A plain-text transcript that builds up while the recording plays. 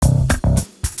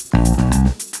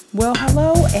Well,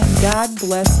 hello and God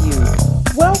bless you.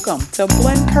 Welcome to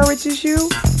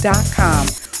blendencouragesyou.com,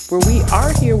 where we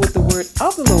are here with the word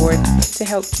of the Lord to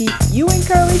help keep you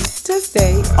encouraged to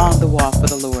stay on the wall for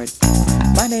the Lord.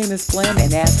 My name is Blen,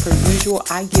 and as per usual,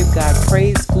 I give God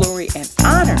praise, glory, and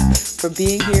honor for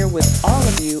being here with all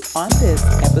of you on this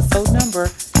episode number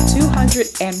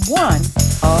 201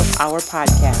 of our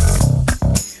podcast.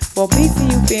 Well,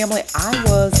 BCU family, I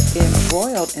was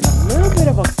embroiled in a little bit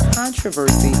of a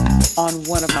controversy on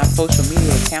one of my social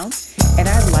media accounts, and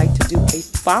I'd like to do a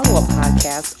follow-up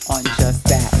podcast on just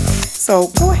that. So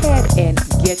go ahead and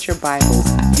get your Bibles,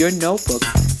 your notebooks,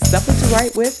 something to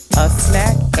write with, a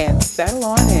snack, and settle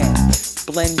on in.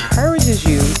 Blen Encourages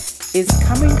You is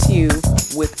coming to you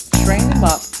with Train Them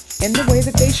Up in the way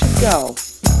that they should go.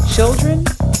 Children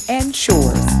and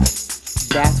chores.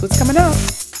 That's what's coming up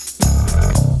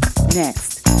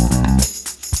next.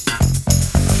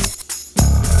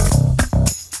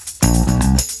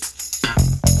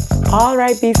 All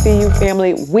right, BCU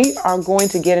family, we are going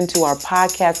to get into our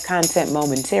podcast content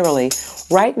momentarily.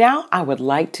 Right now, I would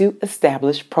like to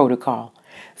establish protocol.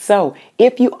 So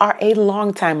if you are a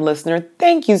longtime listener,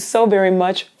 thank you so very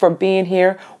much for being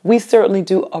here. We certainly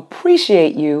do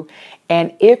appreciate you.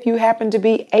 And if you happen to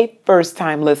be a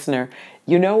first-time listener,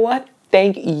 you know what?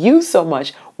 Thank you so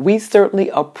much. We certainly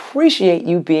appreciate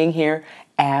you being here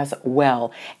as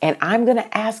well. And I'm going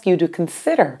to ask you to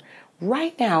consider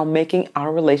right now making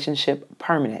our relationship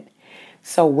permanent.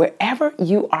 So wherever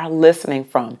you are listening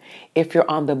from, if you're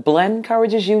on the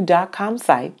blendencouragesyou.com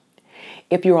site,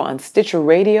 if you're on Stitcher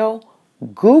Radio,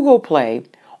 Google Play,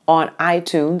 on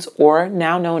iTunes, or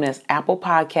now known as Apple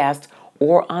Podcasts,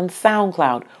 or on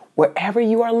SoundCloud, wherever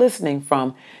you are listening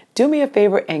from, do me a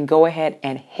favor and go ahead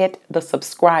and hit the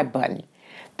subscribe button.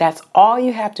 That's all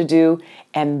you have to do,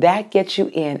 and that gets you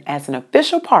in as an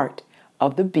official part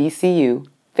of the BCU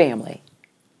family.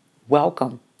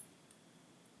 Welcome.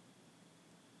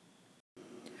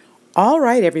 All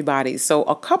right, everybody. So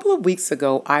a couple of weeks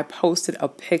ago, I posted a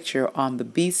picture on the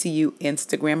BCU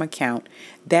Instagram account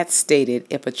that stated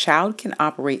if a child can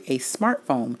operate a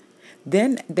smartphone,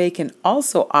 then they can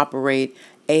also operate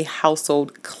a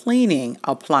household cleaning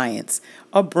appliance,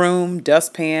 a broom,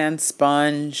 dustpan,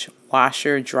 sponge,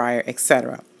 washer, dryer,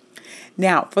 etc.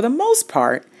 Now, for the most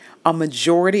part, a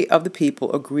majority of the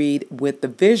people agreed with the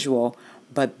visual,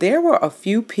 but there were a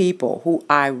few people who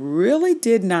I really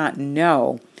did not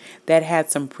know that had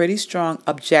some pretty strong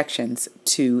objections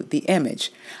to the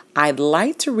image. I'd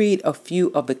like to read a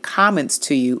few of the comments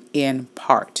to you in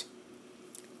part.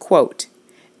 Quote,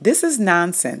 "This is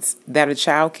nonsense that a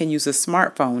child can use a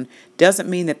smartphone doesn't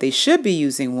mean that they should be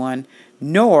using one,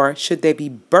 nor should they be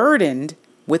burdened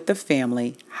with the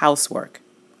family housework."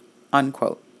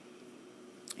 Unquote.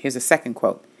 Here's a second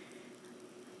quote.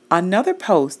 "Another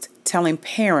post telling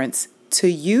parents to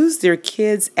use their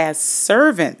kids as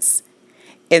servants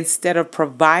instead of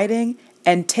providing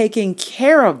and taking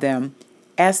care of them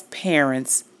as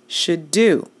parents should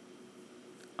do."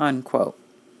 Unquote.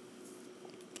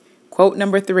 Quote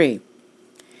number 3.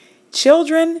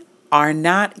 "Children are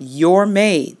not your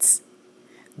maids.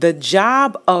 The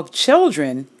job of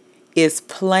children is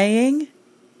playing,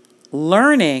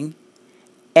 learning,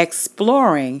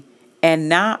 exploring, and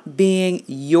not being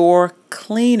your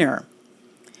cleaner.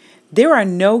 There are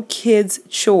no kids'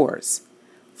 chores.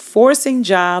 Forcing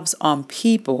jobs on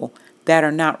people that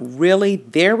are not really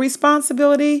their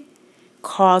responsibility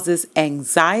causes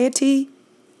anxiety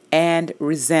and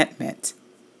resentment."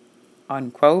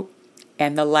 Unquote.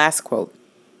 And the last quote.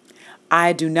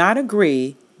 "I do not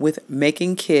agree with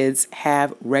making kids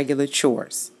have regular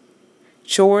chores.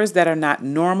 Chores that are not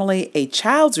normally a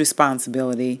child's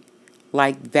responsibility,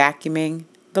 like vacuuming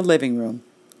the living room."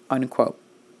 Unquote.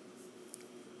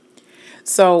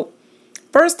 So,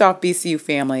 first off, BCU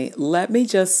family, let me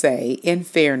just say, in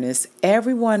fairness,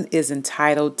 everyone is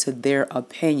entitled to their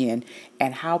opinion,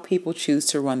 and how people choose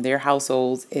to run their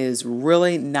households is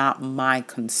really not my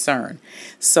concern.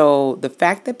 So the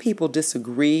fact that people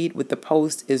disagreed with the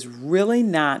post is really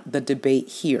not the debate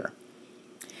here.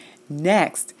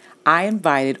 Next, I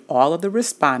invited all of the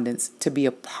respondents to be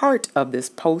a part of this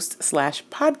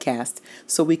post/podcast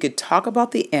so we could talk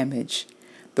about the image,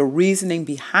 the reasoning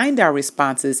behind our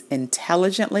responses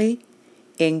intelligently,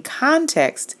 in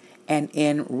context, and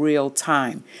in real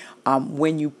time.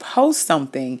 When you post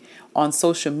something on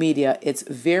social media, it's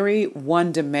very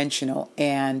one-dimensional,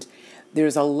 and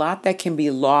there's a lot that can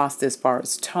be lost as far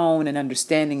as tone and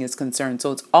understanding is concerned.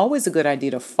 So it's always a good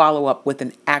idea to follow up with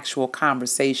an actual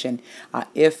conversation,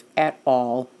 if at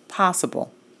all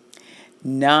possible.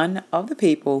 None of the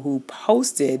people who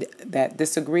posted that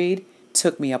disagreed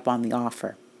took me up on the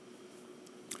offer.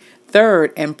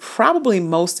 Third, and probably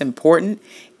most important,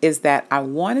 is that I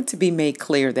wanted to be made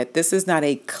clear that this is not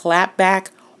a clapback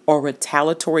or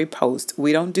retaliatory post.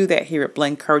 We don't do that here at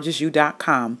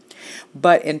BlaencouragesYou.com.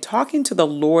 But in talking to the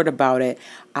Lord about it,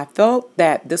 I felt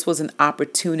that this was an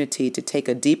opportunity to take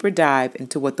a deeper dive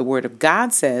into what the Word of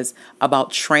God says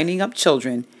about training up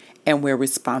children and where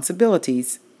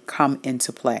responsibilities come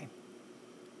into play.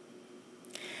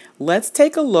 Let's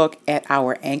take a look at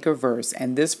our anchor verse,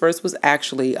 and this verse was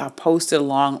actually posted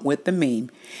along with the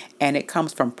meme, and it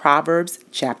comes from Proverbs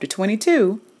chapter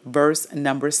 22, verse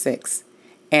number 6,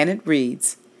 and it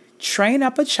reads, "Train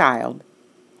up a child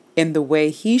in the way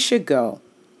he should go.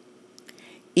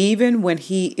 Even when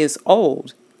he is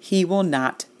old, he will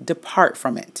not depart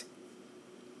from it."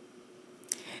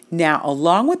 Now,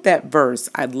 along with that verse,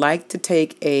 I'd like to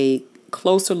take a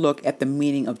closer look at the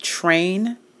meaning of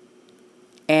train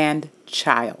and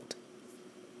child.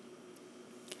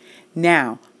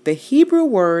 Now, the Hebrew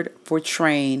word for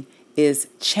train is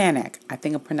chanak. I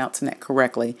think I'm pronouncing that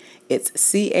correctly. It's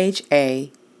Chanak,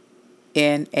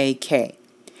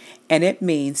 and it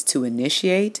means to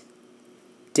initiate,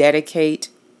 dedicate,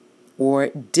 or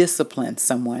discipline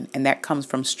someone, and that comes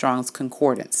from Strong's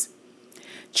Concordance.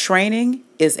 Training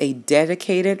is a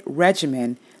dedicated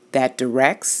regimen that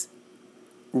directs,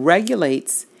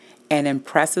 regulates, and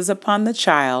impresses upon the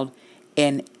child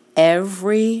in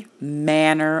every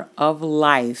manner of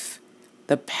life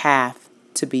the path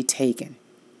to be taken.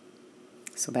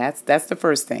 So that's the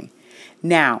first thing.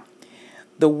 Now,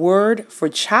 the word for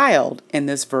child in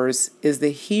this verse is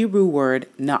the Hebrew word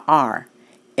na'ar,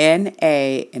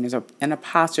 N-A, and there's an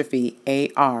apostrophe,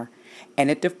 A-R, and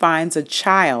it defines a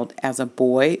child as a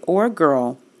boy or a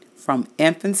girl from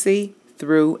infancy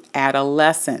through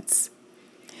adolescence.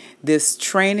 This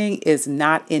training is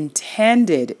not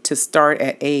intended to start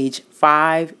at age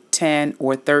 5, 10,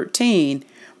 or 13,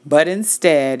 but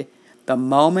instead the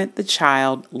moment the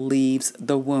child leaves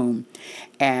the womb.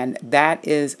 And that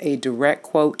is a direct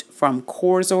quote from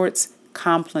Corzort's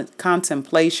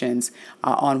Contemplations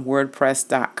on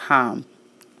WordPress.com.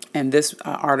 And this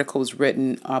article was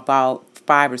written about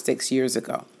 5 or 6 years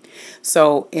ago.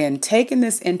 So in taking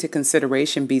this into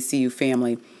consideration, BCU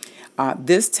family,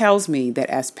 this tells me that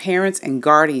as parents and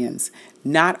guardians,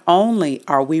 not only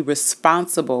are we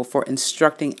responsible for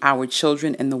instructing our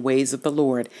children in the ways of the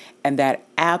Lord, and that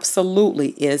absolutely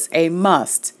is a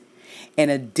must.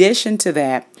 In addition to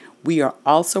that, we are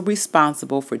also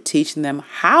responsible for teaching them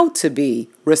how to be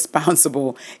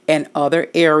responsible in other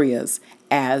areas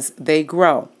as they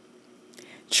grow.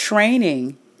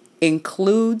 Training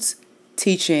includes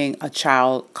teaching a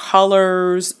child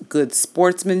colors, good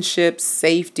sportsmanship,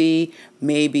 safety,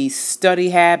 maybe study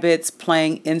habits,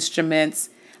 playing instruments,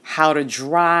 how to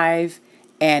drive,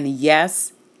 and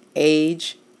yes,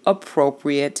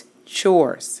 age-appropriate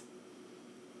chores.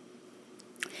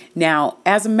 Now,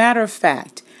 as a matter of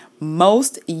fact,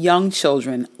 most young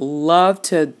children love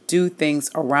to do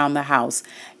things around the house.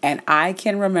 And I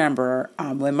can remember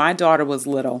when my daughter was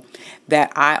little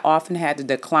that I often had to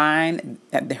decline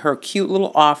her cute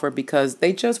little offer because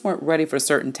they just weren't ready for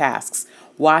certain tasks.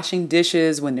 Washing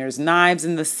dishes when there's knives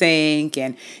in the sink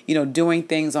and, doing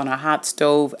things on a hot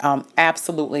stove.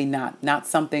 Absolutely not. Not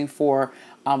something for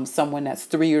someone that's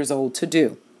 3 years old to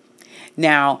do.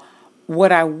 Now,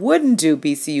 what I wouldn't do,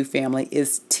 BCU family,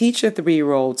 is teach a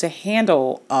 3-year-old to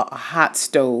handle a hot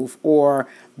stove or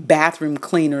bathroom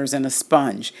cleaners and a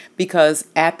sponge, because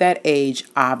at that age,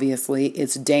 obviously,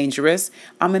 it's dangerous.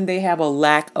 They have a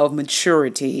lack of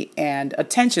maturity and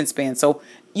attention span, so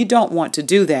you don't want to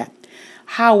do that.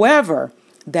 However,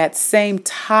 that same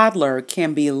toddler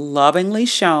can be lovingly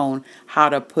shown how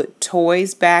to put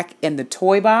toys back in the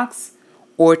toy box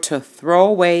or to throw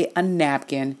away a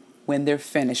napkin when they're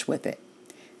finished with it.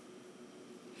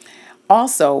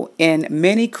 Also, in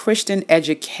many Christian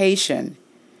education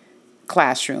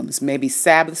classrooms, maybe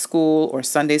Sabbath school or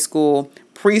Sunday school,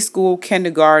 preschool,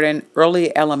 kindergarten,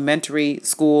 early elementary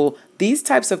school, these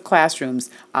types of classrooms,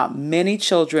 many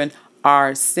children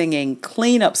are singing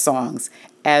cleanup songs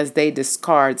as they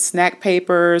discard snack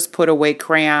papers, put away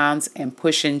crayons, and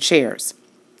push in chairs.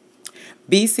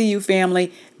 BCU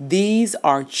family, these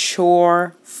are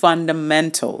chore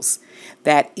fundamentals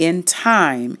that in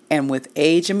time and with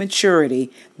age and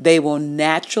maturity, they will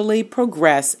naturally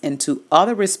progress into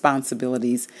other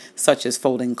responsibilities such as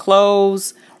folding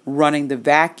clothes, running the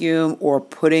vacuum, or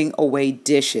putting away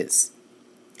dishes.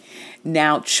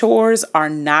 Now, chores are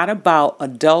not about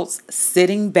adults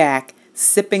sitting back,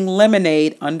 sipping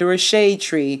lemonade under a shade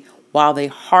tree while they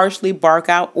harshly bark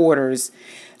out orders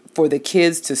for the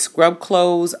kids to scrub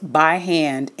clothes by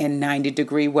hand in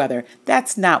 90-degree weather.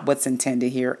 That's not what's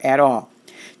intended here at all.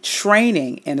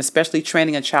 Training, and especially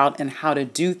training a child in how to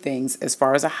do things as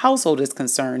far as a household is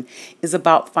concerned, is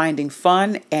about finding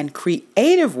fun and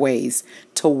creative ways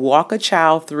to walk a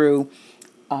child through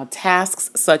tasks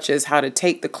such as how to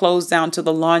take the clothes down to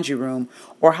the laundry room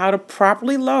or how to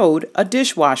properly load a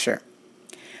dishwasher.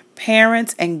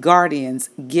 Parents and guardians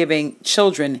giving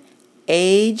children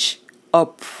age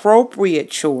appropriate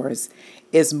chores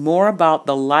is more about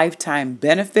the lifetime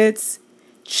benefits,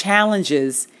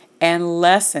 challenges, and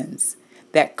lessons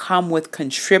that come with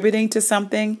contributing to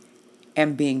something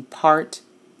and being part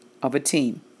of a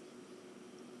team.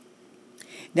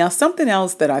 Now, something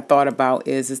else that I thought about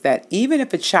is that even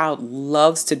if a child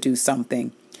loves to do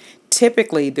something,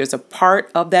 typically there's a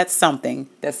part of that's something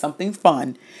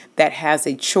fun, that has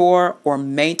a chore or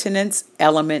maintenance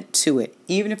element to it,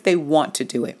 even if they want to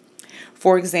do it.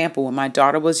 For example, when my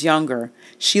daughter was younger,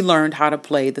 she learned how to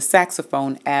play the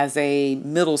saxophone as a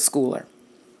middle schooler.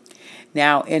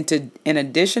 Now, in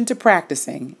addition to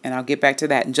practicing, and I'll get back to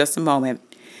that in just a moment,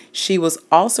 she was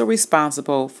also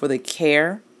responsible for the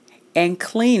care and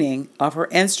cleaning of her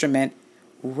instrument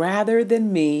rather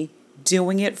than me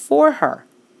doing it for her.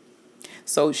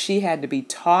 So she had to be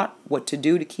taught what to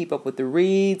do to keep up with the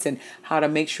reeds and how to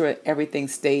make sure everything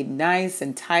stayed nice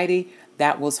and tidy.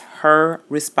 That was her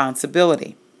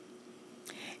responsibility.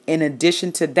 In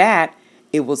addition to that,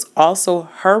 it was also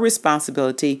her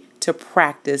responsibility to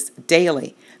practice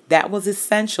daily. That was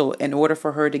essential in order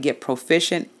for her to get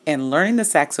proficient in learning the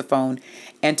saxophone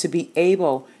and to be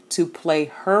able to play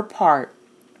her part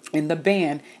in the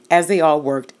band as they all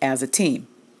worked as a team.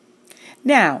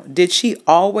 Now, did she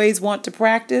always want to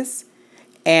practice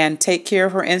and take care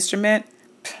of her instrument?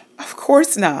 Of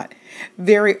course not.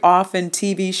 Very often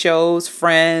TV shows,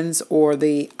 Friends, or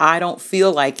the I don't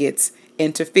feel like it's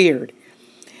interfered.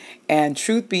 And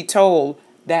truth be told,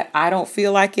 that I don't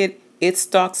feel like it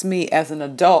stalks me as an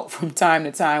adult from time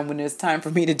to time when it's time for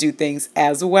me to do things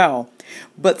as well.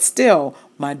 But still,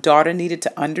 my daughter needed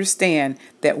to understand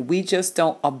that we just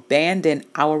don't abandon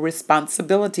our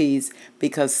responsibilities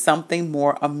because something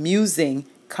more amusing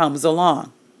comes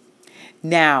along.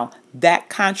 Now, that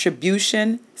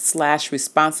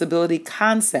contribution/responsibility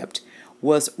concept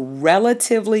was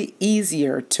relatively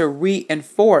easier to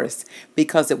reinforce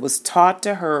because it was taught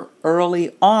to her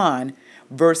early on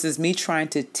versus me trying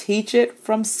to teach it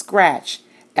from scratch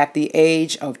at the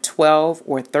age of 12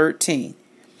 or 13.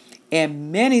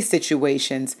 In many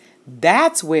situations,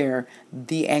 that's where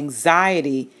the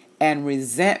anxiety and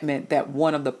resentment that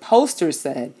one of the posters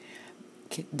said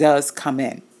does come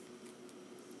in.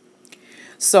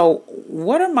 So,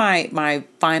 what are my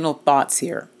final thoughts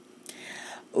here?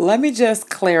 Let me just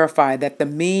clarify that the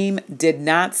meme did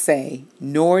not say,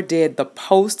 nor did the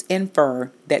post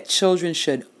infer, that children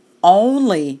should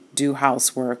only do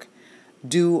housework,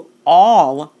 do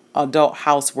all adult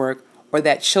housework, or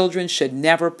that children should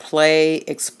never play,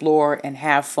 explore, and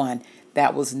have fun.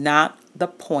 That was not the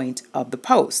point of the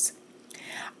post.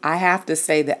 I have to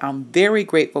say that I'm very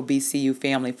grateful, BCU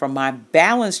family, for my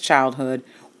balanced childhood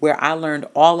where I learned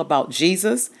all about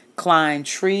Jesus, climbed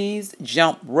trees,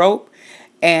 jumped rope,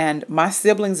 and my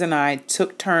siblings and I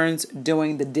took turns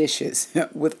doing the dishes.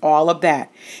 With all of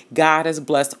that, God has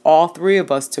blessed all three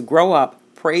of us to grow up,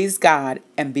 praise God,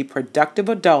 and be productive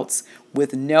adults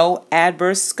with no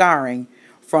adverse scarring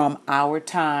from our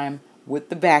time with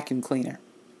the vacuum cleaner.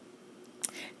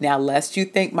 Now, lest you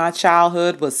think my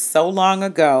childhood was so long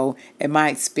ago and my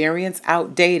experience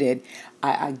outdated,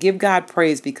 I give God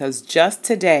praise because just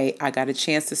today I got a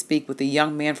chance to speak with a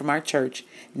young man from our church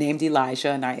named Elijah,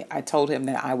 and I told him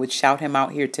that I would shout him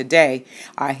out here today.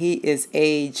 He is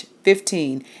age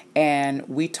 15, and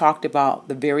we talked about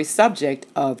the very subject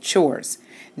of chores.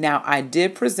 Now, I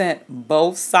did present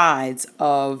both sides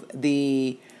of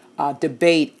the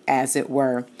debate, as it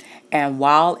were. And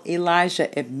while Elijah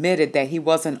admitted that he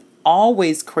wasn't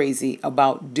always crazy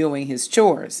about doing his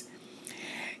chores,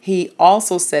 he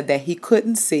also said that he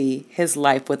couldn't see his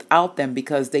life without them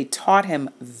because they taught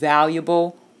him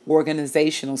valuable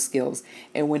organizational skills.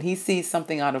 And when he sees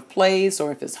something out of place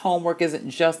or if his homework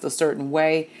isn't just a certain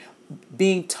way,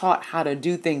 being taught how to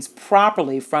do things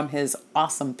properly from his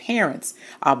awesome parents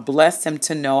blessed him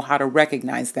to know how to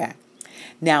recognize that.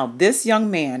 Now, this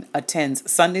young man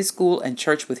attends Sunday school and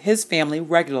church with his family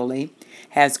regularly,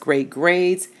 has great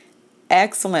grades,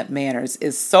 excellent manners,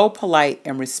 is so polite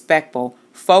and respectful,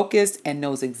 focused, and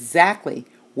knows exactly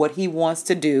what he wants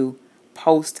to do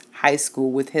post high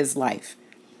school with his life.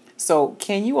 So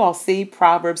can you all see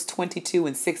Proverbs 22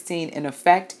 and 16 in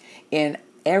effect in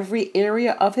every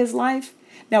area of his life?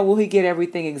 Now, will he get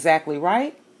everything exactly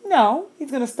right? No,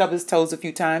 he's going to stub his toes a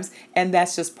few times, and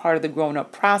that's just part of the grown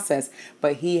up process.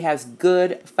 But he has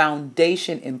good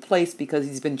foundation in place because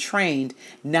he's been trained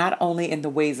not only in the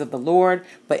ways of the Lord,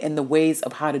 but in the ways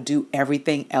of how to do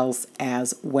everything else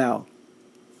as well.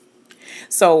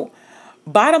 So,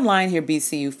 bottom line here,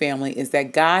 BCU family, is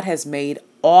that God has made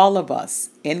all of us,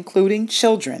 including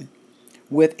children,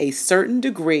 with a certain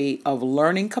degree of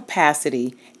learning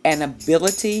capacity and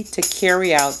ability to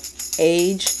carry out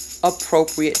age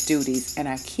appropriate duties. And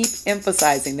I keep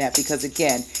emphasizing that because,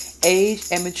 again, age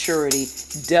and maturity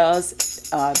does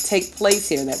take place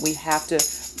here, that we have to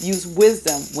use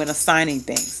wisdom when assigning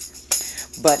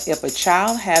things. But if a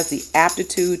child has the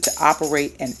aptitude to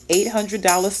operate an $800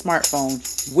 smartphone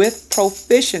with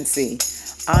proficiency,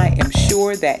 I am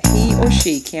sure that he or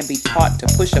she can be taught to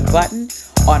push a button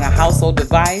on a household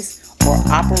device or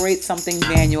operate something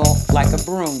manual like a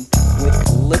broom with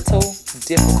little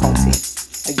difficulty,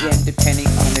 again, depending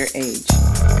on their age.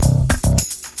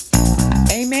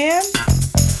 Amen?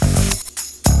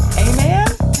 Amen?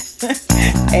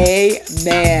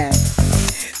 Amen.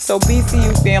 So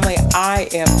BCU family, I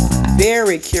am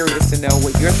very curious to know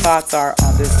what your thoughts are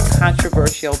on this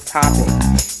controversial topic.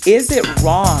 Is it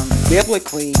wrong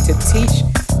biblically to teach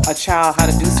a child how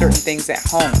to do certain things at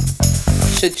home?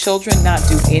 Should children not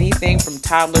do anything from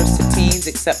toddlers to teens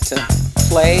except to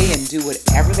play and do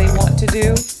whatever they want to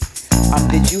do?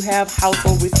 Did you have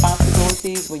household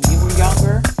responsibilities when you were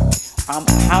younger?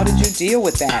 How did you deal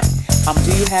with that?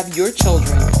 Do you have your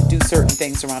children do certain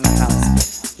things around the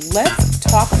house? Let's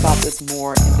talk about this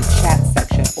more in the chat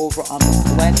section over on the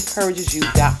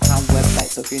glenencouragesyou.com website.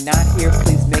 So if you're not here,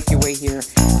 please make your way here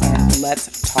and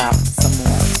let's talk some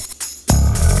more.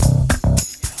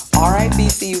 All right,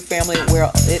 BCU family,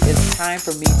 well, it is time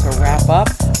for me to wrap up.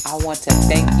 I want to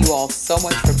thank you all so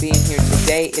much for being here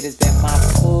today. It has been my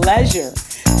pleasure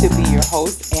to be your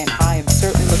host, and I am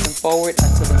certainly looking forward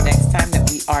until the next time that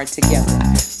we are together.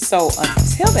 So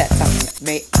until that time,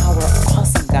 may our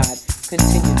awesome God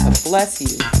continue to bless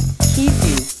you, keep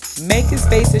you, make his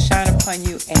face to shine upon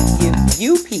you, and give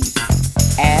you peace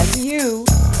as you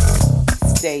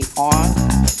stay on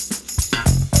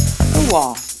the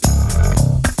wall.